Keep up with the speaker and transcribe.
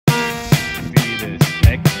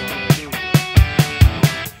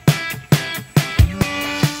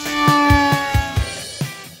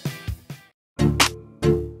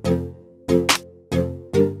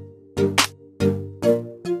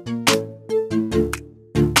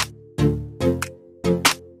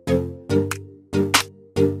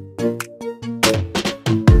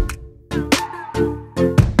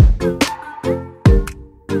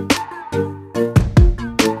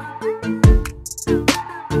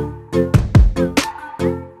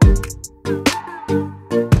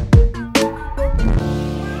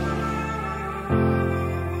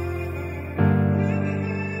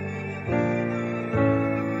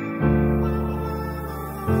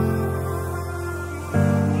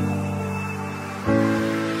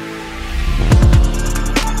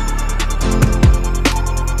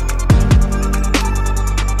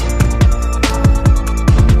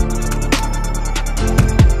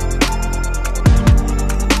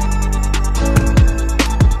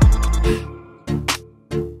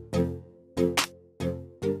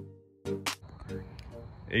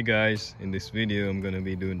Hey guys, in this video I'm gonna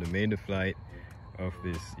be doing the maiden flight of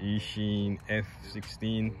this Eachine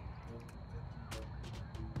F16.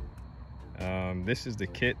 This is the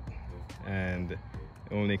kit, and it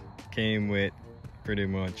only came with pretty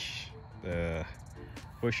much the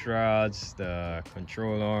push rods, the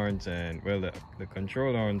control arms, and well, the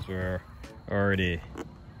control arms were already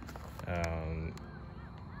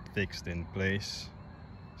fixed in place.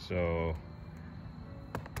 So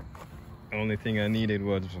the only thing I needed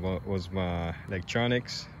was my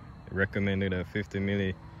electronics. I recommended a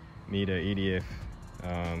 50mm EDF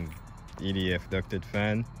ducted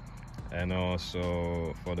fan, and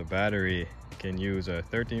also for the battery you can use a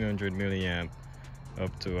 1300 milliamp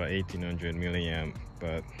up to a 1800 milliamp,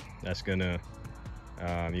 but that's gonna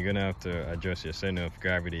you're gonna have to adjust your center of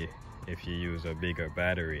gravity if you use a bigger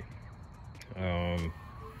battery.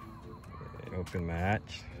 Open my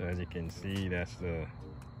hatch. So as you can see, that's the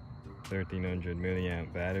 1300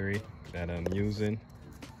 milliamp battery that I'm using,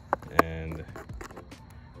 and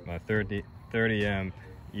my 30 amp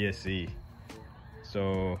ESC.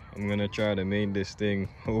 So I'm gonna try to make this thing.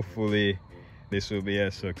 Hopefully this will be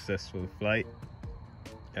a successful flight.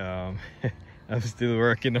 I'm still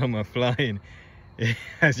working on my flying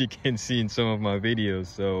as you can see in some of my videos,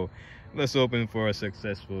 so let's open for a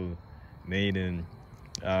successful maiden.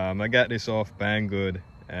 I got this off Banggood,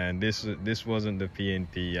 and this wasn't the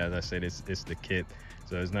PNP. As I said, it's the kit,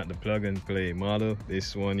 so it's not the plug and play model.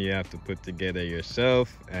 This one you have to put together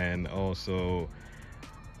yourself, and also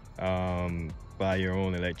buy your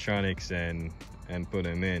own electronics and put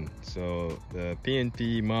them in. So the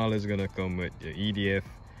PNP model is gonna come with your EDF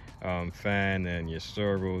fan and your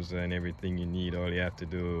servos and everything you need. All you have to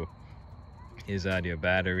do is add your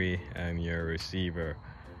battery and your receiver.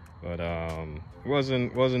 But it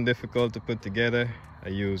wasn't difficult to put together. I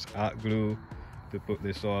used hot glue to put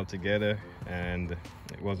this all together, and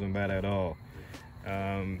it wasn't bad at all.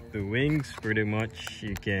 The wings, pretty much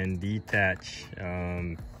you can detach.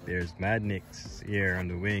 There's magnets here on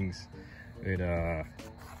the wings with a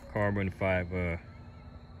carbon fiber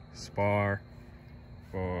spar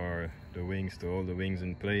for the wings to hold the wings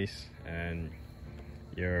in place, and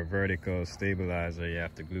your vertical stabilizer, you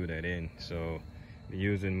have to glue that in. So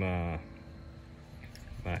using my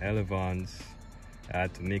elevons, I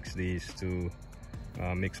had to mix these two,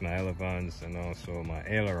 mix my elevons and also my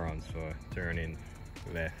ailerons for turning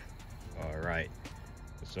left or right.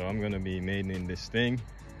 So I'm gonna be maiden this thing,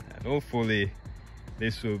 and hopefully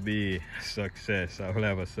this will be a success. I will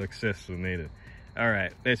have a successful maiden. All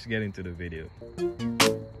right, let's get into the video.